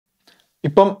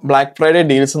ഇപ്പം black Friday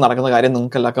deals നടക്കുന്ന കാര്യം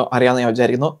നിങ്ങൾക്ക് എല്ലാവർക്കും അറിയാമെന്ന് ഞാൻ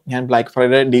വിചാരിക്കുന്നു. ഞാൻ ബ്ലാക്ക്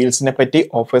ഫ്രൈഡേ ഡീൽസിനെ പറ്റി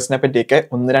ഓഫേഴ്സിനെ പറ്റിയൊക്കെ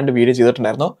 1-2 വീഡിയോ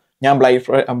ചെയ്തിട്ടുണ്ടായിരുന്നു. ഞാൻ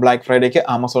ബ്ലാക്ക് ഫ്രൈഡേക്ക്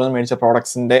ആമസോണിൽ നിന്ന് മേടിച്ച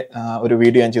പ്രോഡക്ട്സിന്റെ ഒരു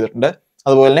വീഡിയോ ഞാൻ ചെയ്തിട്ടുണ്ട്.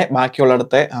 അതുപോലെ തന്നെ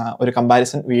ബാക്കിയുള്ളിടത്തെ ഒരു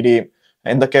കമ്പാരിസൺ വീഡിയോയും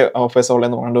എന്തൊക്കെ ഓഫേഴ്സ്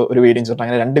ഉള്ളതെന്ന് പറഞ്ഞിട്ട് ഒരു വീഡിയോ ചെയ്തിട്ടുണ്ട്.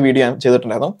 അങ്ങനെ 2 വീഡിയോ ഞാൻ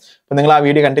ചെയ്തിട്ടുണ്ടായിരുന്നു. അപ്പോൾ നിങ്ങൾ ആ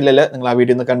വീഡിയോ കണ്ടില്ലെങ്കിൽ നിങ്ങൾ ആ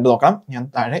വീഡിയോ ഒന്ന് കണ്ടു നോക്കണം. ഞാൻ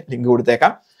താഴെ ലിങ്ക്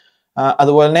കൊടുത്തേക്കാം.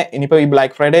 അതുപോലെ തന്നെ ഇനിയിപ്പോൾ ഈ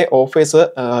ബ്ലാക്ക് ഫ്രൈഡേ ഓഫേഴ്സ്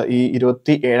ഈ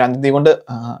 27-ാം തീയതി കൊണ്ട്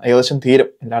ഏകദേശം തീരും.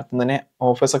 എല്ലായിടത്തും തന്നെ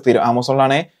ഓഫേഴ്സ് ഒക്കെ തീരും.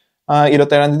 ആമസോണിലാണെങ്കിൽ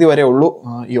 27-ാം തീയതി വരെ ഉള്ളൂ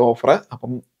ഈ ഓഫർ.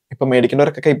 അപ്പം ഇപ്പം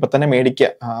മേടിക്കേണ്ടവർക്കൊക്കെ ഇപ്പം തന്നെ മേടിക്കുക,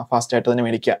 ഫാസ്റ്റ് ആയിട്ട് തന്നെ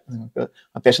മേടിക്കുക. നിങ്ങൾക്ക്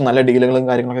അത്യാവശ്യം നല്ല ഡീലുകളും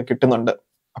കാര്യങ്ങളൊക്കെ കിട്ടുന്നുണ്ട്.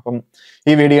 അപ്പം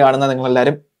ഈ വീഡിയോ കാണുന്ന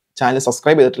നിങ്ങളെല്ലാവരും ചാനൽ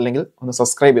സബ്സ്ക്രൈബ് ചെയ്തിട്ടില്ലെങ്കിൽ ഒന്ന്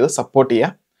സബ്സ്ക്രൈബ് ചെയ്ത് സപ്പോർട്ട്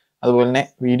ചെയ്യുക. അതുപോലെ തന്നെ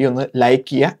വീഡിയോ ഒന്ന് ലൈക്ക്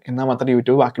ചെയ്യുക. എന്നാൽ മാത്രമേ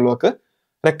യൂട്യൂബ് ബാക്കിയുള്ളവർക്ക്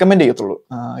റെക്കമെൻഡ് ചെയ്യത്തുള്ളൂ.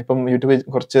 ഇപ്പം യൂട്യൂബിൽ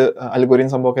കുറച്ച് അൽഗോരിതം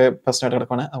സംഭവമൊക്കെ പ്രശ്നമായിട്ട്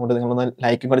കിടക്കുകയാണ്. അതുകൊണ്ട് നിങ്ങളൊന്ന്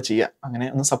ലൈക്കും കൂടെ ചെയ്യുക, അങ്ങനെ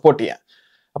ഒന്ന് സപ്പോർട്ട് ചെയ്യുക.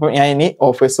 അപ്പം ഞാൻ ഇനി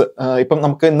ഓഫേഴ്സ് ഇപ്പം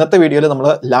നമുക്ക് ഇന്നത്തെ വീഡിയോയിൽ നമ്മൾ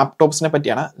ലാപ്ടോപ്സിനെ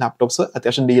പറ്റിയാണ്. ലാപ്ടോപ്സ്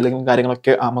അത്യാവശ്യം ഡീലും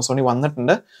കാര്യങ്ങളൊക്കെ ആമസോണിൽ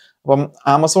വന്നിട്ടുണ്ട്. അപ്പം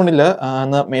ആമസോണിൽ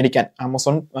മേടിക്കാൻ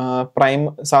ആമസോൺ പ്രൈം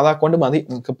സാധാ അക്കൗണ്ട് മതി.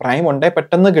 നിങ്ങൾക്ക് പ്രൈം ഉണ്ടേ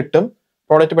പെട്ടെന്ന് കിട്ടും,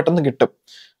 പ്രോഡക്റ്റ് പെട്ടെന്ന് കിട്ടും.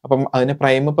 അപ്പം അതിന്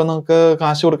പ്രൈം ഇപ്പം നമുക്ക്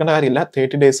കാശ് കൊടുക്കേണ്ട കാര്യമില്ല.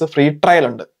 30 days ഫ്രീ ട്രയൽ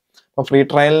ഉണ്ട്. അപ്പോൾ ഫ്രീ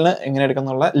ട്രയലിന് എങ്ങനെ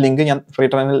എടുക്കാന്നുള്ള ഫ്രീ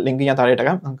ട്രയൽ ലിങ്ക് ഞാൻ താഴെ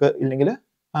ഇട്ടേക്കാം. നിങ്ങൾക്ക് ഇല്ലെങ്കിൽ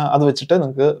അത് വെച്ചിട്ട്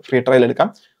നിങ്ങൾക്ക് ഫ്രീ ട്രയൽ എടുക്കാം.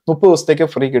 30 ദിവസത്തേക്ക്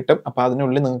ഫ്രീ കിട്ടും. അപ്പോൾ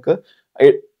അതിനുള്ളിൽ നിങ്ങൾക്ക്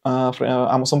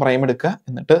ആമസോൺ പ്രൈം എടുക്കുക,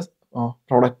 എന്നിട്ട്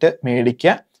പ്രോഡക്റ്റ്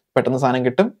മേടിക്കുക, പെട്ടെന്ന് സാധനം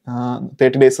കിട്ടും.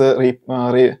 30 days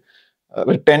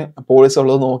റിട്ടേൺ പോളിസി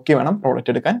ഉള്ളത് നോക്കി വേണം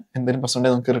പ്രോഡക്റ്റ് എടുക്കാൻ. എന്തെങ്കിലും പ്രശ്നം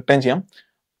ഉണ്ടെങ്കിൽ നിങ്ങൾക്ക് റിട്ടേൺ ചെയ്യാം.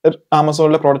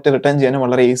 ആമസോണിലെ പ്രോഡക്റ്റ് റിട്ടേൺ ചെയ്യാനും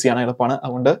വളരെ ഈസിയാണ്, എളുപ്പമാണ്.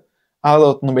 അതുകൊണ്ട്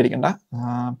അതൊന്നും പേടിക്കണ്ട.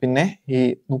 പിന്നെ ഈ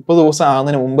 30 ദിവസം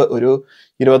ആകുന്നതിന് മുമ്പ് ഒരു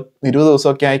 20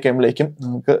 ദിവസമൊക്കെ ആയി കഴിയുമ്പോഴേക്കും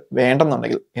നിങ്ങൾക്ക്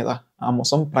വേണ്ടെന്നുണ്ടെങ്കിൽ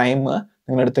ആമസോൺ പ്രൈം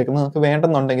നിങ്ങൾ എടുത്തേക്കുന്നത് നിങ്ങൾക്ക്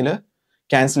വേണ്ടെന്നുണ്ടെങ്കിൽ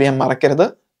ക്യാൻസൽ ചെയ്യാൻ മറക്കരുത്.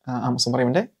 ആമസോൺ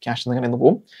പ്രൈമിന്റെ ക്യാഷ് നിങ്ങളുടെ നിന്ന്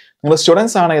പോകും. നിങ്ങൾ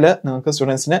സ്റ്റുഡൻസ് ആണെങ്കിൽ നിങ്ങൾക്ക്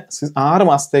സ്റ്റുഡൻസിന് 6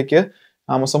 മാസത്തേക്ക്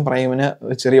ആമസോൺ പ്രൈമിന്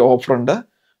ചെറിയ ഓഫർ ഉണ്ട്.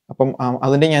 അപ്പം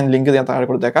അതിന്റെ ഞാൻ ലിങ്ക് ഞാൻ താഴെ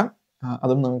കൊടുത്തേക്കാം.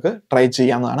 അതും നിങ്ങൾക്ക് ട്രൈ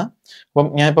ചെയ്യാവുന്നതാണ്. അപ്പം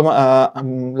ഞാനിപ്പം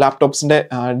ലാപ്ടോപ്സിന്റെ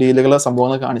ഡീലുകൾ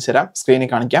സംഭവങ്ങൾ കാണിച്ചു തരാം,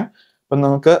 സ്ക്രീനിൽ കാണിക്കാം. അപ്പം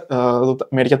നിങ്ങൾക്ക്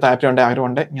മേടിക്കാൻ താല്പര്യമുണ്ട്,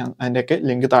 ആഗ്രഹമുണ്ട്, ഞാൻ അതിൻ്റെയൊക്കെ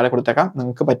ലിങ്ക് താഴെ കൊടുത്തേക്കാം.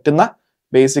 നിങ്ങൾക്ക് പറ്റുന്ന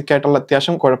ബേസിക് ആയിട്ടുള്ള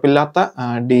അത്യാവശ്യം കുഴപ്പമില്ലാത്ത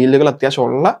ഡീലുകൾ അത്യാവശ്യം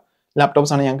ഉള്ള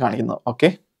ലാപ്ടോപ്സ് ആണ് ഞാൻ കാണിക്കുന്നത്. ഓക്കെ,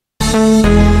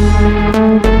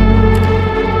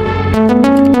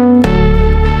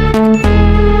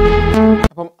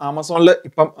 അപ്പം ആമസോണിൽ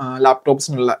ഇപ്പം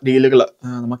ലാപ്ടോപ്സിനുള്ള ഡീലുകൾ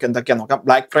നമുക്ക് എന്തൊക്കെയാണെന്ന് നോക്കാം.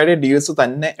 ബ്ലാക്ക് ഫ്രൈഡേ ഡീൽസ്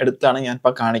തന്നെ എടുത്താണ് ഞാൻ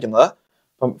ഇപ്പം കാണിക്കുന്നത്.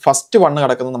 അപ്പം ഫസ്റ്റ്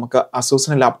കിടക്കുന്നത് നമുക്ക്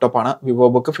അസൂസിന്റെ ലാപ്ടോപ്പാണ്. Vivo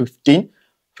book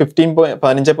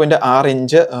 15.6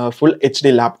 inch full HD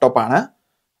ലാപ്ടോപ്പാണ്.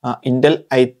 Intel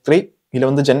i3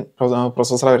 11th Gen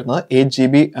പ്രൊസസ്സറാണ് വരുന്നത്. 8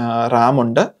 GB റാം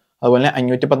ഉണ്ട്. അതുപോലെ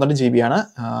 512 GB ആണ്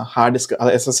ഹാർഡ് ഡിസ്ക്, അത്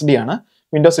SSD ആണ്.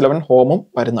 വിൻഡോസ് 11 ഹോമും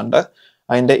വരുന്നുണ്ട്.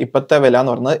 അതിന്റെ ഇപ്പോഴത്തെ വില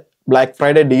എന്ന് പറയുന്നത് ബ്ലാക്ക്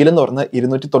ഫ്രൈഡേ ഡീൽ എന്ന് പറയുന്നത്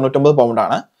 299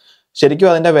 പൗണ്ടാണ്. ശരിക്കും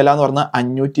അതിന്റെ വില എന്ന് പറഞ്ഞാൽ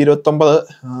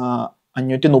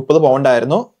 530 പൗണ്ട്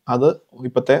ആയിരുന്നു. അത്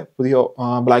ഇപ്പോഴത്തെ പുതിയ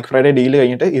ബ്ലാക്ക് ഫ്രൈഡേ ഡീൽ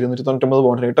കഴിഞ്ഞിട്ട് 299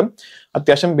 പൗണ്ടിന് കിട്ടും.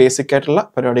 അത്യാവശ്യം ബേസിക് ആയിട്ടുള്ള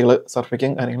പരിപാടികൾ,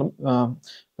 സർഫിക്കും കാര്യങ്ങളും,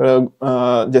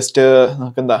 ജസ്റ്റ്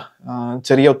നമുക്ക്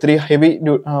ചെറിയ ഒത്തിരി ഹെവി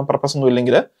പർപ്പസ് ഒന്നും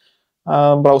ഇല്ലെങ്കിൽ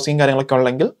ബ്രൗസിങ് കാര്യങ്ങളൊക്കെ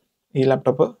ഉണ്ടെങ്കിൽ ഈ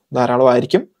ലാപ്ടോപ്പ്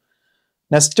ധാരാളമായിരിക്കും.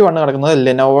 നെക്സ്റ്റ് കിടക്കുന്നത്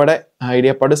ലെനോവോയുടെ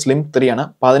ഐഡിയപാഡ് സ്ലിം 3 ആണ്.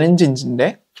 15 ഇഞ്ചിന്റെ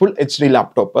full HD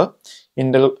laptop.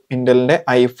 ഇന്റലിന്റെ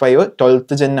i5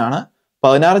 12th Gen ആണ്.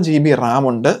 16 GB റാം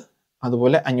ഉണ്ട്.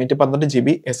 അതുപോലെ 512 GB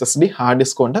SSD ഹാർഡ്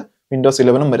ഡിസ്ക് ഉണ്ട്. വിൻഡോസ്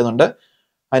 11 വരുന്നുണ്ട്.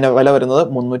 അതിന്റെ വില വരുന്നത്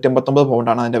 389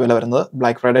 പൗണ്ടാണ്. അതിന്റെ വില വരുന്നത്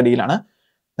ബ്ലാക്ക് ഫ്രൈഡേ ഡീലാണ്.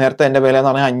 നേരത്തെ അതിന്റെ വില എന്ന്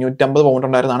പറഞ്ഞാൽ 550 പൗണ്ട്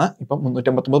ഉണ്ടായിരുന്നതാണ്. ഇപ്പം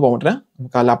 389 പൗണ്ടിന്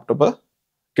നമുക്ക് ആ ലാപ്ടോപ്പ്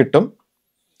കിട്ടും.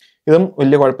 ഇതും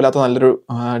വലിയ കുഴപ്പമില്ലാത്ത നല്ലൊരു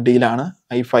ഡീലാണ്.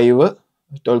 i5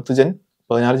 12th Gen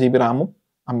 16 GB റാമും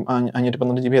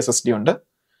 512 GB SSD ഉണ്ട്.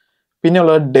 പിന്നെ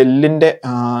ഉള്ളത് ഡെല്ലിന്റെ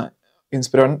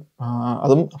ഇൻസ്പിറോൺ,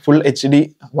 അതും ഫുൾ HD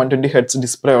 120 Hz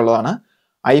ഡിസ്പ്ലേ ഉള്ളതാണ്.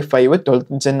 i5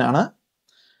 12th Gen ആണ്.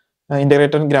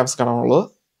 Integrated graphics കാർഡാണുള്ളത്.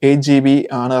 8 GB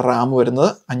ആണ് റാം വരുന്നത്.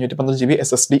 512 GB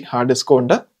SSD ഹാർഡ് ഡിസ്കും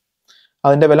ഉണ്ട്.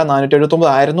 അതിന്റെ വില 479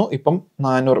 ആയിരുന്നു. ഇപ്പം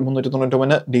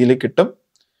 399 ഡീലിൽ കിട്ടും.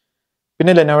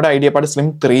 പിന്നെ ലെനോവോയുടെ ഐഡിയപാഡ് സ്ലിം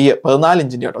 3 14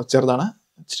 ഇഞ്ചിന്റെ കേട്ടോ, ചെറുതാണ്,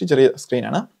 ചെറിയ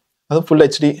സ്ക്രീനാണ്. അത് ഫുൾ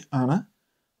HD ആണ്.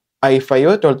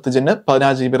 i5 12th Gen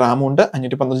 16 GB റാമും ഉണ്ട്.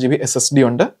 512 GB SSD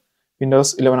ഉണ്ട്.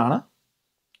 വിൻഡോസ് 11 ആണ്.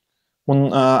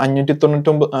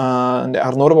 599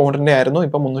 600 പൗണ്ടിന്റെ ആയിരുന്നു.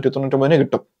 ഇപ്പം 399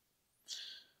 കിട്ടും.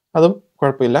 അതും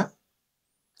കുഴപ്പമില്ല.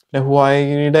 പിന്നെ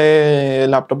ഹുവായിയുടെ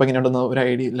ലാപ്ടോപ്പ് എങ്ങനെയുണ്ടെന്ന് ഒരു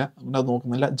ഐഡിയ ഇല്ല, അതുകൊണ്ട് അത്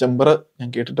നോക്കുന്നില്ല. ജമ്പർ ഞാൻ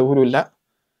കേട്ടിട്ട് പോലും ഇല്ല.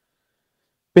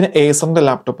 പിന്നെ ഏസറിന്റെ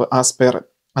ലാപ്ടോപ്പ് ആസ്പെയർ,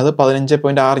 അത്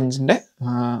 15.6 ഇഞ്ചിന്റെ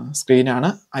സ്ക്രീനാണ്.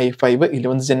 i5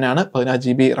 11th Gen ആണ്. 16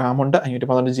 GB റാം ഉണ്ട്.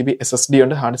 512 GB SSD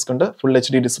ഉണ്ട്. ഹാർഡ് ഡിസ്ക് ഉണ്ട്. ഫുൾ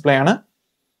HD ഡിസ്പ്ലേ ആണ്.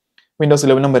 വിൻഡോസ്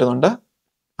 11 വരുന്നുണ്ട്.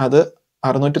 അത്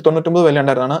 699 വില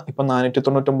ഉണ്ടായിരുന്നതാണ്. ഇപ്പം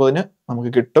 499 നമുക്ക്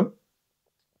കിട്ടും.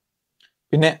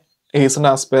 പിന്നെ ഏസറിൻ്റെ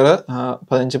Aspire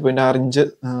 15.6 inch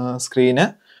screen,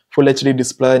 full HD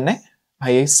display തന്നെ,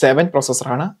 i7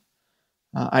 പ്രോസസ്സറാണ്.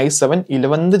 i7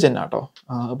 11th ജെൻ ആട്ടോ.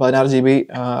 16 GB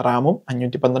റാമും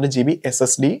 512 GB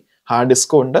SSD ഹാർഡ്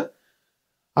ഡിസ്കും ഉണ്ട്.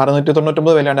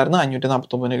 699 വില ഉണ്ടായിരുന്നു,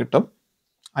 549 കിട്ടും.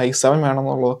 i7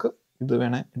 വേണമെന്നുള്ളവർക്ക് ഇത്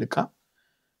വേണേൽ എടുക്കാം.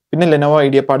 പിന്നെ ലെനോവോ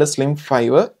ഐഡിയപാഡ് സ്ലിം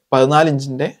 5 14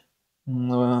 ഇഞ്ചിൻ്റെ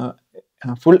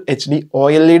ഫുൾ HD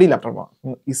OLED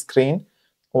ലാപ്ടോപ്പാണ്. ഈ സ്ക്രീൻ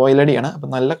OLED ആണ്. അപ്പം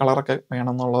നല്ല കളറൊക്കെ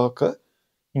വേണമെന്നുള്ളവർക്ക്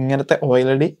ഇങ്ങനത്തെ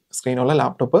OLED സ്ക്രീനുള്ള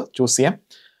ലാപ്ടോപ്പ് ചൂസ് ചെയ്യാം.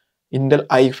 ഇന്റൽ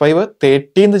i5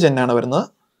 13th ജെൻ ആണ് വരുന്നത്.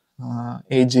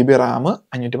 8 GB Ram,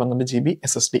 512 GB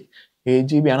SSD. 8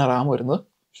 GB ആണ് റാം വരുന്നത്,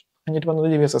 512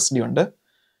 GB SSD ഉണ്ട്.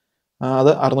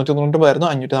 അത് 699 ആയിരുന്നു,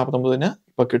 549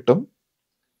 ഇപ്പോൾ കിട്ടും.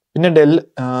 പിന്നെ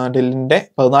ഡെല്ലിൻ്റെ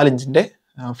 14 ഇഞ്ചിൻ്റെ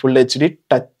ഫുൾ HD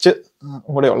ടച്ച്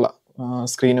കൂടെയുള്ള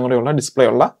സ്ക്രീനും കൂടെയുള്ള ഡിസ്പ്ലേ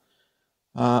ഉള്ള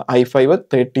i5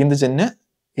 13th ജെന്ന്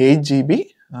 8 GB,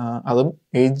 അതും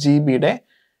 8 GB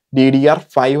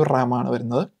DDR5 റാം ആണ്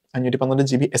വരുന്നത്. 512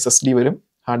 GB SSD വരും,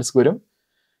 ഹാർഡ് ഡിസ്ക് വരും,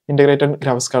 ഇൻ്റഗ്രേറ്റഡ്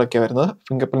ഗ്രാഫിക്സ് കാർഡൊക്കെ വരുന്നത്.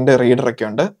 ഫിംഗർ പ്രിന്റ് റീഡറൊക്കെ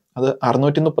ഉണ്ട്. അത്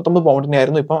 639 പൗണ്ടിന്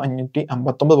ആയിരുന്നു, ഇപ്പം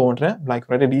 559 പൗണ്ടിന് ബ്ലാക്ക്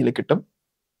ഫ്രൈഡേ ഡീൽ കിട്ടും.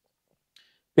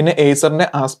 പിന്നെ ഏസറിൻ്റെ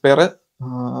ആസ്പെയർ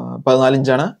 14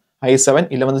 ഇഞ്ചാണ്, i7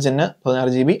 11th ജെന്ന് 16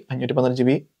 GB 512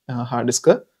 GB hard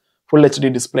disk, full HD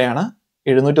display ആണ്.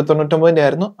 799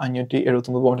 ആയിരുന്നു,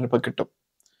 579 പൗണ്ടിന് ഇപ്പോൾ കിട്ടും.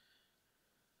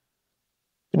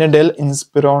 പിന്നെ del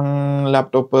Inspiron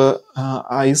laptop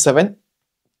i7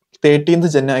 13th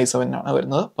ജെന്ന് i7 ആണ്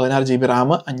വരുന്നത്. 16 GB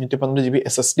Ram, 512 GB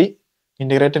SSD,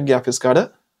 integrated graphics card,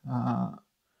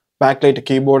 back light,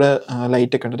 keyboard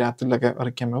light ഒക്കെ ഉണ്ട്, രാത്രിയിലൊക്കെ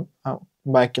വരയ്ക്കുമ്പോൾ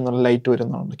ബാക്കിൽ നിന്നുള്ള ലൈറ്റ്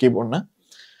വരുന്നുണ്ട് കീബോർഡിന്.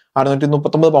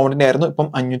 639 പൗണ്ടിൻ്റെ ആയിരുന്നു, ഇപ്പം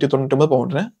 599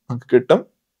 പൗണ്ടിന് നമുക്ക് കിട്ടും.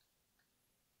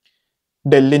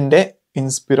 ഡെല്ലിൻ്റെ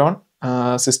ഇൻസ്പിറോൺ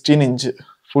 16 ഇഞ്ച്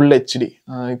ഫുൾ HD,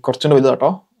 കുറച്ചുകൂടെ വലുത് കേട്ടോ,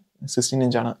 16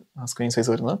 ഇഞ്ചാണ് സ്ക്രീൻ സൈസ്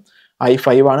വരുന്നത്.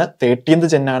 i5 ആണ്, 13th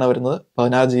ജെൻ ആണ് വരുന്നത്.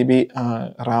 16 GB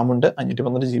റാമുണ്ട്,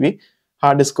 512 GB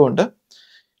ഹാർഡ് ഡിസ്കും ഉണ്ട്,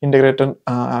 ഇൻ്റഗ്രേറ്റഡ്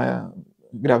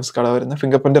ഗ്രാഫിക്സ് കാർഡ് വരുന്നത്.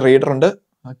 ഫിംഗർ പ്രിന്റ് റീഡർ ഉണ്ട്,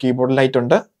 കീബോർഡ് ലൈറ്റ്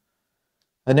ഉണ്ട്.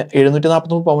 അതിന്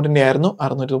 743 പൗണ്ടിൻ്റെ ആയിരുന്നു,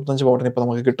 635 പൗണ്ടിന് ഇപ്പോൾ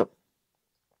നമുക്ക് കിട്ടും.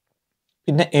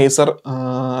 പിന്നെ ഏസർ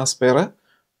ആസ്പെയർ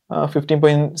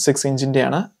 15.6 ഇഞ്ചിൻ്റെ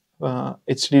ആണ്,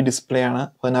 HD ഡിസ്പ്ലേ ആണ്,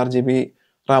 16 GB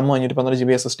റാമും 512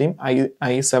 GB SSDയും,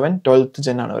 i7 12th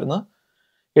ജെൻ ആണ് വരുന്നത്.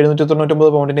 799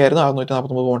 പൗണ്ടിൻ്റെ ആയിരുന്നു,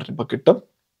 649 പൗണ്ടിന് ഇപ്പോൾ കിട്ടും.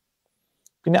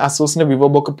 പിന്നെ അസൂസിൻ്റെ വിവോ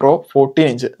ബുക്ക് പ്രോ 14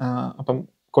 ഇഞ്ച്, അപ്പം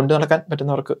കൊണ്ടു നടക്കാൻ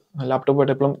പറ്റുന്നവർക്ക്,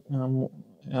 ലാപ്ടോപ്പായിട്ട് എപ്പോഴും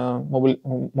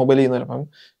മൊബൈൽ ചെയ്യുന്നവർ, അപ്പം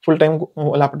ഫുൾ ടൈം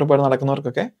ലാപ്ടോപ്പായിട്ട്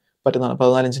നടക്കുന്നവർക്കൊക്കെ പറ്റുന്നതാണ്.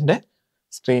 14 ഇഞ്ചിൻ്റെ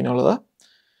സ്ക്രീനുള്ളത്.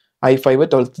 i5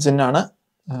 12th ജെൻ ആണ്,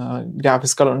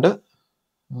 ഗ്രാഫിക്സ് കാർഡ് ഉണ്ട്,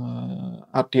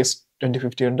 RTX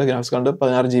 2050 ഉണ്ട്, ഗ്രാഫിക്സ് കാർഡ്,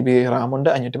 16 GB റാം ഉണ്ട്,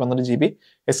 512 GB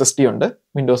SSD ഉണ്ട്,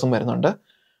 വിൻഡോസും വരുന്നുണ്ട്.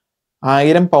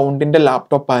 1000 പൗണ്ടിൻ്റെ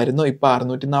ലാപ്ടോപ്പ് ആയിരുന്നു, ഇപ്പോൾ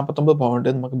 649 പൗണ്ട്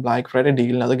നമുക്ക് ബ്ലാക്ക് ഫ്രൈഡേ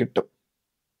ഡീലിന് അത് കിട്ടും.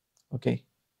 Okay,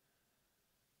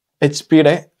 HP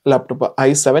laptop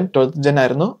i7 12th gen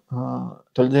ആയിരുന്നു,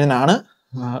 12th ജെൻ ആണ്,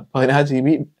 16 GB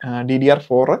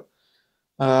DDR4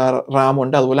 റാം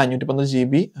ഉണ്ട്, അതുപോലെ 512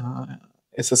 GB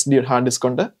SSD ഹാർഡ് ഡിസ്ക്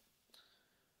ഉണ്ട്,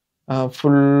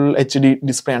 ഫുൾ HD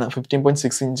ഡിസ്പ്ലേ ആണ്,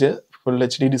 15.6 ഇഞ്ച് ഫുൾ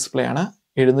HD ഡിസ്പ്ലേ ആണ്.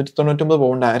 799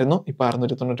 പൗണ്ട് ആയിരുന്നു, ഇപ്പോൾ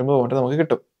 699 പൗണ്ട് നമുക്ക്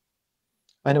കിട്ടും.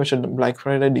 അതിന് പക്ഷേ ബ്ലാക്ക്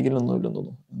ഫ്രൈഡേ ഡീലൊന്നും ഇല്ലെന്ന്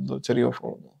തോന്നുന്നു, എന്തോ ചെറിയ ഓഫർ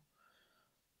തോന്നുന്നു.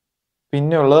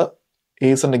 പിന്നെയുള്ളത്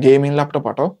ഏസറിൻ്റെ ഗെയിമിംഗ് ലാപ്ടോപ്പ്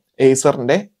ആട്ടോ.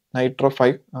 ഏസറിൻ്റെ നൈട്രോ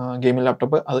 5 ഗെയിമിംഗ്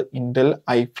ലാപ്ടോപ്പ്, അത് ഇന്റൽ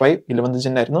i5 11th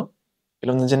ജെൻ ആയിരുന്നു,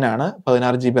 11th ജെൻ ആണ്,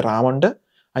 16 GB റാം ഉണ്ട്,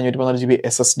 512 GB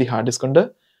SSD ഹാർഡ് ഡിസ്ക് ഉണ്ട്,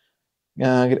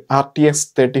 RTX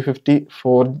 3050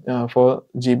 4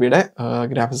 GB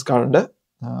ഗ്രാഫിക്സ് കാർഡ് ഉണ്ട്,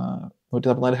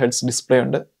 144 Hz ഡിസ്പ്ലേ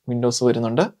ഉണ്ട്, വിൻഡോസ്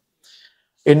വരുന്നുണ്ട്.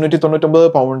 899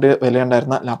 പൗണ്ട്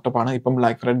വിലയുണ്ടായിരുന്ന ലാപ്ടോപ്പാണ്, ഇപ്പം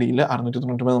ബ്ലാക്ക് ഫ്രൈഡേ ഡീല്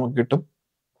 699 നമുക്ക് കിട്ടും.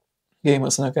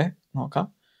 ഗെയിമേഴ്സിനൊക്കെ നോക്കാം.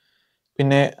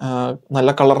 പിന്നെ നല്ല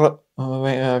കളർ,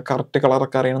 കറക്റ്റ്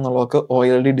കളറൊക്കെ അറിയണമെന്നുള്ളവർക്ക്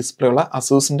OLED ഡിസ്പ്ലേ ഉള്ള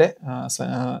അസൂസിൻ്റെ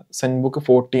സെൻബുക്ക്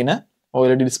 14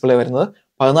 OLED ഡിസ്പ്ലേ വരുന്നത്.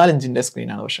 14 ഇഞ്ചിൻ്റെ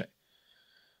സ്ക്രീനാണ്, പക്ഷേ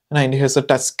 90 Hz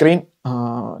touch screen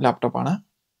ലാപ്ടോപ്പാണ്.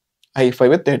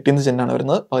 i5 13th gen ആണ്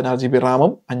വരുന്നത്, 16 GB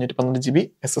റാമും 512 GB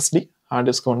SSD ഹാർഡ്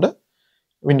ഡിസ്കും ഉണ്ട്,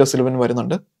 വിൻഡോസ് 11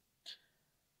 വരുന്നുണ്ട്.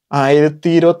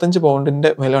 1025 പൗണ്ടിൻ്റെ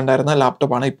വില ഉണ്ടായിരുന്ന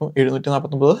ലാപ്ടോപ്പാണ്, ഇപ്പം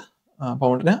 749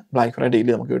 പൗണ്ടിന് ബ്ലാക്ക് ഫ്രൈഡേ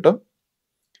ഡീല് നമുക്ക് കിട്ടും.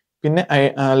 പിന്നെ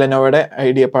ലെനോവയുടെ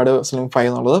ഐഡിയപാഡ് സ്ലിം 5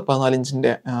 എന്നുള്ളത് 14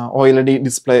 ഇഞ്ചിൻ്റെ OLED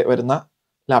ഡിസ്പ്ലേ വരുന്ന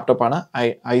ലാപ്ടോപ്പാണ്.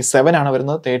 i7 ആണ്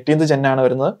വരുന്നത്, 13th ജെൻ ആണ്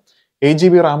വരുന്നത്, 8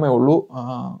 GB റാമേ ഉള്ളൂ,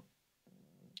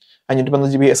 512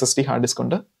 GB SSD ഹാർഡ് ഡിസ്ക്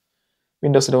ഉണ്ട്,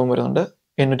 വിൻഡോസ് 11 വരുന്നുണ്ട്.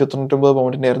 899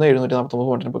 പൗണ്ടിൻ്റെ ആയിരുന്നു, 749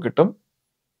 പൗണ്ടിന് ഇപ്പോൾ കിട്ടും.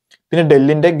 പിന്നെ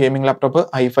ഡെല്ലിൻ്റെ gaming laptop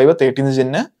i5 13th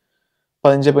ജെന്ന്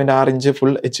 15.6 inch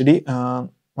full HD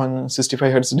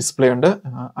 165 hertz display ഉണ്ട്.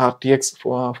 RTX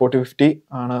 4050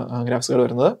 ആണ് ഗ്രാഫിക്സ് കാർഡ്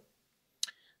വരുന്നത്.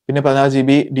 പിന്നെ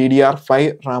 16GB DDR5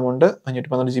 റാം ഉണ്ട്.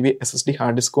 512GB SSD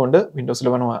ഹാർഡ് ഡിസ്കും ഉണ്ട്. വിൻഡോസ്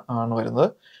 11 ആണ് വരുന്നത്.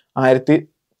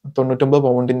 1099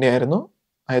 പൗണ്ടിന്റെ ആയിരുന്നു,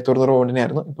 1600 പൗണ്ടിന്റെ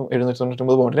ആയിരുന്നു. ഇപ്പം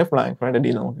 799 പൗണ്ടിന്റെ ബ്ലാക്ക് ഫ്രൈഡേ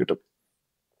ഡീൽ നമുക്ക് കിട്ടും.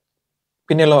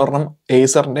 പിന്നെയുള്ള ഒരെണ്ണം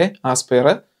ഏസറിന്റെ ആസ്പെയർ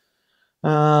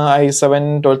i7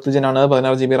 12th Gen ആണ്.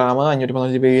 16GB Ram,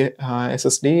 512GB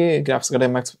SSD, graphics card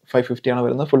MX 550 ആണ്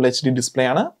വരുന്നത്. ഫുൾ HD ഡിസ്പ്ലേ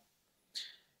ആണ്.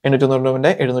 890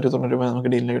 രൂപന്റെ 790 രൂപ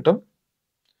നമുക്ക് ഡീലിന് കിട്ടും.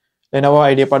 Lenovo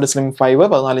IdeaPad Slim 5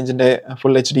 14 ഇഞ്ചിന്റെ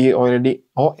full HD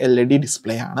OLED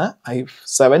display ആണ്.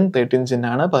 i7 13th Gen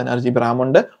ആണ്. 16GB റാം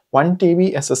ഉണ്ട്. 1TB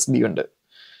SSD ഉണ്ട്.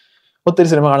 ഒത്തിരി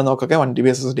സിനിമ കാണുന്നവർക്കൊക്കെ 1TB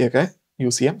SSD ഒക്കെ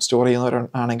യൂസ് ചെയ്യാം. സ്റ്റോർ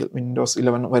ചെയ്യുന്നവരാണെങ്കിൽ. വിൻഡോസ്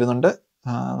 11 വരുന്നുണ്ട്.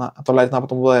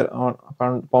 949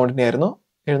 പൗണ്ടിന്റെ ആയിരുന്നു.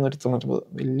 799.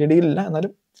 വലിയ ഡീലില്ല,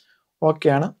 എന്നാലും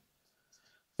ഓക്കെയാണ്.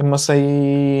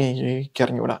 MSIക്ക്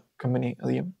ഇറങ്ങിവിടാ കമ്പനി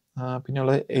അധികം.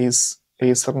 പിന്നെയുള്ളത്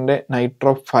ഏസറിന്റെ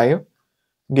നൈട്രോ 5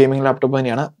 ഗെയിമിംഗ് ലാപ്ടോപ്പ്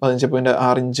തന്നെയാണ്.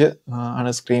 15.6 ഇഞ്ച് ആണ്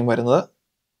സ്ക്രീൻ വരുന്നത്.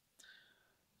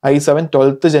 i7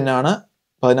 12th Gen ആണ്.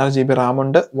 16GB റാം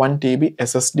ഉണ്ട്. 1TB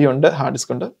SSD ഉണ്ട്. ഹാർഡ്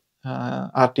ഡിസ്ക് ഉണ്ട്.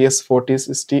 RTX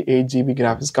 4060 8GB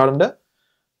ഗ്രാഫിക്സ് കാർഡ് ഉണ്ട്.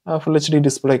 ഫുൾ HD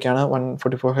ഡിസ്പ്ലേ ഒക്കെയാണ്.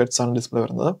 144 ഹെർട്സ് ആണ് ഡിസ്പ്ലേ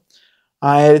വരുന്നത്.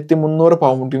 1300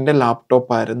 പൗണ്ടിന്റെ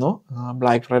ലാപ്ടോപ്പ് ആയിരുന്നു.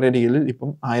 ബ്ലാക്ക് ഫ്രൈഡേ ഡീലിൽ ഇപ്പം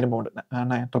 1000 പൗണ്ട്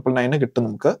 999 കിട്ടും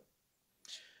നമുക്ക്.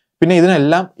 പിന്നെ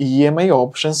ഇതിനെല്ലാം EMI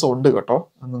ഓപ്ഷൻസ് ഉണ്ട് കേട്ടോ.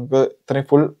 നമുക്ക് ഇത്രയും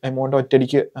ഫുൾ എമൗണ്ട്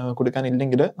ഒറ്റയടിക്ക്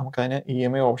കൊടുക്കാനില്ലെങ്കിൽ നമുക്കതിന്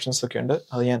EMI ഓപ്ഷൻസ് ഒക്കെ ഉണ്ട്.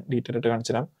 അത് ഞാൻ ഡീറ്റെയിൽ ആയിട്ട്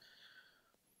കാണിച്ചു തരാം.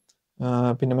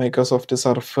 പിന്നെ Microsoft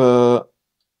surf,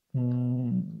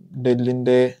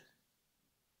 ഡെല്ലിന്റെ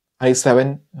i7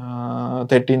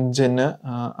 13th Gen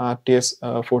RTX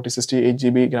 4060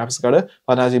 8GB graphics card,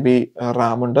 16GB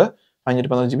Ram ഉണ്ട്.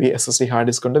 512GB SSD ഹാർഡ്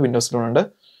ഡിസ്ക് ഉണ്ട്. വിൻഡോസ് 11 ഉണ്ട്.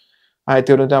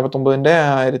 1159ന്റെ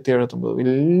 1079.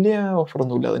 വലിയ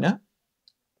ഓഫറൊന്നുമില്ല അതിന്.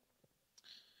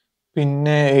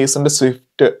 പിന്നെ ഏസറിന്റെ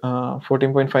സ്വിഫ്റ്റ്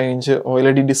 14.5 ഇഞ്ച്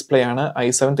OLED ഡിസ്പ്ലേ ആണ്.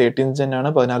 i7 13th Gen ആണ്.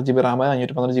 16GB Ram,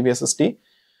 512GB SSD,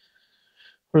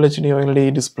 full HD OLED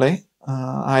display.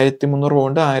 1300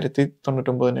 pound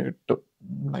 1099 കിട്ടും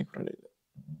ബ്ലാക്ക് ഫ്രൈഡേയിൽ.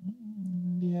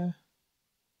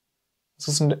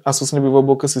 അസൂസിന്റെ വിവോ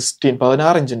ബുക്ക് 16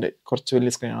 16 ഇഞ്ചിന്റെ കുറച്ച്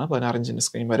വലിയ സ്ക്രീനാണ്. 16 ഇഞ്ചിന്റെ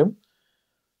സ്ക്രീൻ വരും.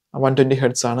 120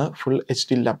 ഹെർട്സ് ആണ്. Full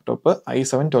HD laptop.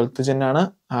 i7 12th Gen ആണ്.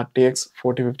 RTX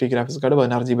 4050 graphics card,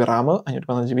 16GB Ram,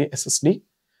 512GB SSD,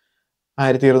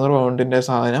 1200 പൗണ്ടിന്റെ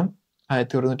സാധനം.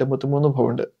 1153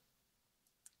 pound.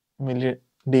 വലിയ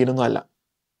ഡീലൊന്നും അല്ല.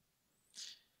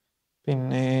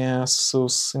 പിന്നെ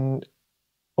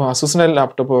അസൂസിന്റെ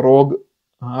laptop ROG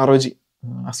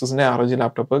അസൂസിന്റെ ROG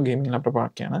laptop gaming laptop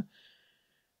ഒക്കെയാണ്.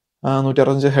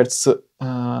 165 hertz.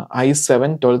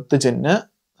 i7 12th Gen,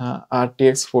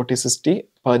 RTX 4060,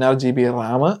 16GB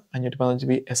Ram,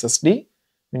 512GB SSD,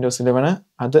 Windows 11.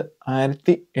 അത്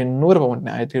 1800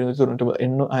 പൗണ്ടിന്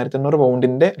 1799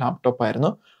 പൗണ്ടിന്റെ ലാപ്ടോപ്പ്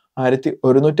ആയിരുന്നു.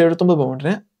 1179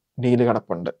 പൗണ്ടിന് ഡീല്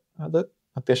കിടപ്പുണ്ട്. അത്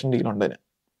അത്യാവശ്യം ഡീലുണ്ട് അതിന്.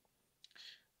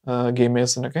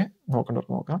 ഗെയിമേഴ്സിനൊക്കെ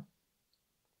നോക്കേണ്ടവർക്ക് നോക്കാം.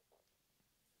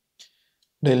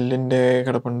 ഡെല്ലിന്റെ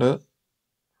കിടപ്പുണ്ട്.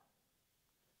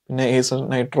 പിന്നെ ഏസർ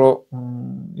നൈട്രോ,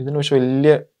 ഇതിന് പക്ഷെ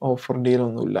വലിയ ഓഫർ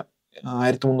ഡീലൊന്നുമില്ല.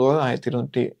 1300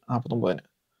 1249.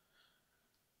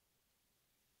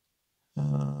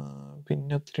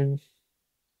 പിന്നെ ഒത്തിരി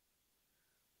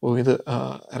ഇത്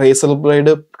razor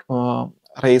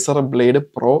blade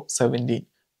pro 17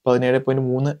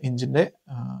 17.3 ഇഞ്ചിന്റെ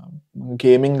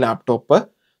gaming laptop.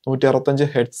 165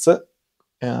 hertz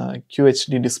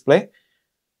QHD display,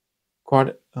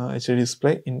 quad HD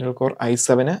display. Intel core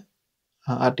i7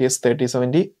 RTX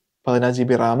 3070,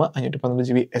 16GB Ram,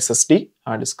 512GB SSD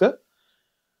hard disk.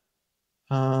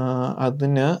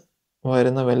 അതിന്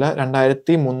വരുന്ന വില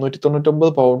 2399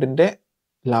 പൗണ്ടിന്റെ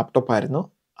ലാപ്ടോപ്പ് ആയിരുന്നു.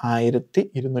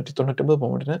 1299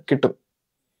 പൗണ്ടിന് കിട്ടും.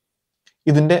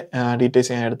 ഇതിന്റെ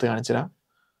ഡീറ്റെയിൽസ് ഞാൻ എടുത്ത് കാണിച്ചു തരാം.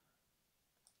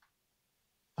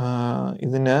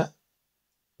 ഇതിന്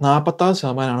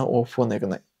 46% ഓഫ്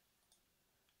വന്നേക്കുന്നത്.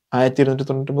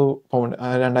 1299 പൗണ്ട്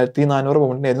 2400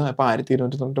 പൗണ്ടിന്റെ ആയിരുന്നു. അപ്പൊ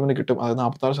 1299 കിട്ടും. അത്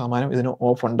 46% ഇതിന്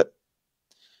ഓഫ് ഉണ്ട്.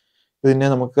 ഇതിനെ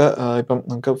നമുക്ക് ഇപ്പം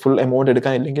നമുക്ക് ഫുൾ എമൗണ്ട്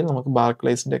എടുക്കാനില്ലെങ്കിൽ നമുക്ക്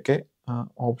ബാർക്ലേസിന്റെ ഒക്കെ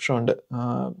ഓപ്ഷൻ ഉണ്ട്.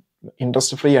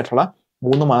 ഇൻട്രസ്റ്റ് ഫ്രീ ആയിട്ടുള്ള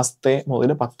 3 മാസത്തെ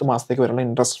മുതൽ 10 മാസത്തേക്ക് വരെയുള്ള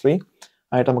ഇൻട്രസ്റ്റ് ഫ്രീ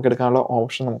ആയിട്ട് നമുക്ക് എടുക്കാനുള്ള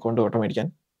ഓപ്ഷൻ നമുക്കുണ്ട് കേട്ടോ മേടിക്കാൻ.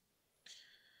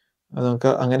 അത്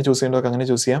നമുക്ക് അങ്ങനെ ചൂസ് ചെയ്യേണ്ടവർക്ക് അങ്ങനെ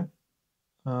ചൂസ് ചെയ്യാം.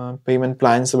 പേയ്മെന്റ്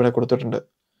പ്ലാൻസ് ഇവിടെ കൊടുത്തിട്ടുണ്ട്.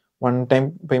 1 ടൈം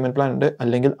പേയ്മെന്റ് പ്ലാൻ ഉണ്ട്,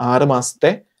 അല്ലെങ്കിൽ 6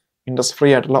 മാസത്തെ ഇൻട്രസ്റ്റ് ഫ്രീ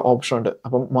ആയിട്ടുള്ള ഓപ്ഷൻ ഉണ്ട്.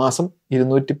 അപ്പം മാസം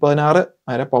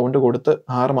 216 പൗണ്ട് കൊടുത്ത്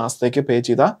 6 മാസത്തേക്ക് പേ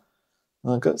ചെയ്താൽ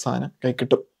നിങ്ങൾക്ക് സാധനം കൈ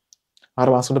കിട്ടും.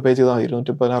 6 മാസം കൊണ്ട് പേ ചെയ്താൽ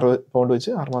 216 പൗണ്ട്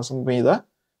വെച്ച് 6 മാസം പേ ചെയ്താൽ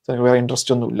വേറെ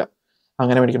ഇൻട്രസ്റ്റ് ഒന്നുമില്ല.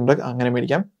 അങ്ങനെ മേടിക്കുന്നുണ്ട്, അങ്ങനെ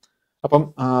മേടിക്കാം. അപ്പം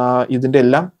ഇതിന്റെ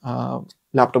എല്ലാം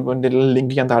ലാപ്ടോപ്പിൻ്റെ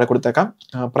ലിങ്ക് ഞാൻ താഴെ കൊടുത്തേക്കാം.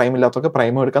 പ്രൈം ഇല്ലാത്തവർക്ക്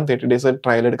പ്രൈമും എടുക്കാം, 30 days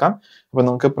ട്രയൽ എടുക്കാം. അപ്പോൾ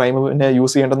നമുക്ക് പ്രൈമിനെ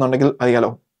യൂസ് ചെയ്യേണ്ടെന്നുണ്ടെങ്കിൽ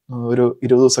അറിയാലോ, ഒരു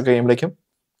 20 ദിവസം കഴിയുമ്പോഴേക്കും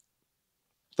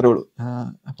അത്രേ ഉള്ളൂ.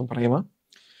 അപ്പം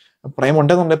പ്രൈം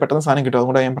ഉണ്ടെന്നുണ്ടെങ്കിൽ പെട്ടെന്ന് സാധനം കിട്ടും.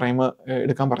 അതുകൊണ്ട് ഞാൻ പ്രൈം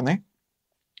എടുക്കാൻ പറഞ്ഞേ.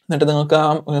 എന്നിട്ട് നിങ്ങൾക്ക്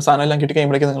ആ സാധനം എല്ലാം കിട്ടി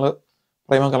കഴിയുമ്പോഴേക്കും നിങ്ങൾ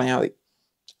പ്രൈം കളഞ്ഞാൽ മതി,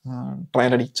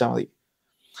 ട്രയൽ അടിച്ചാൽ മതി.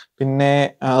 പിന്നെ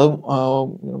അതും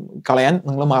കളയാൻ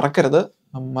നിങ്ങൾ മറക്കരുത്.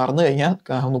 മറന്നു കഴിഞ്ഞാൽ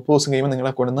 30 ദിവസം കഴിയുമ്പോൾ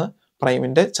നിങ്ങളെ കൊണ്ടുവന്ന്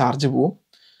പ്രൈമിൻ്റെ ചാർജ് പോവും.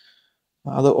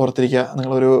 അത് ഓർത്തിരിക്കുക.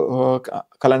 നിങ്ങളൊരു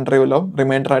കലണ്ടറിലോ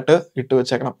റിമൈൻഡറായിട്ട് ഇട്ട്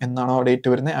വെച്ചേക്കണം, എന്നാണോ ഡേറ്റ്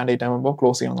വരുന്നത് ആ ഡേറ്റ് ആകുമ്പോൾ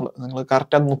ക്ലോസ് ചെയ്യണം എന്നുള്ളത്. നിങ്ങൾ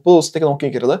കറക്റ്റ് അത് 30 ദിവസത്തേക്ക് നോക്കി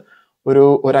വയ്ക്കരുത്.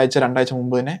 ഒരാഴ്ച 2 ആഴ്ച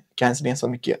മുമ്പ് തന്നെ ക്യാൻസൽ ചെയ്യാൻ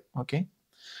ശ്രമിക്കുക. ഓക്കെ,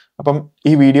 അപ്പം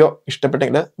ഈ വീഡിയോ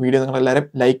ഇഷ്ടപ്പെട്ടെങ്കിൽ വീഡിയോ നിങ്ങളെല്ലാവരും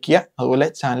ലൈക്ക് ചെയ്യുക. അതുപോലെ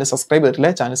ചാനൽ സബ്സ്ക്രൈബ്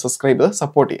ചെയ്തിട്ടില്ലേ, ചാനൽ സബ്സ്ക്രൈബ് ചെയ്ത്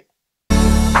സപ്പോർട്ട് ചെയ്യുക.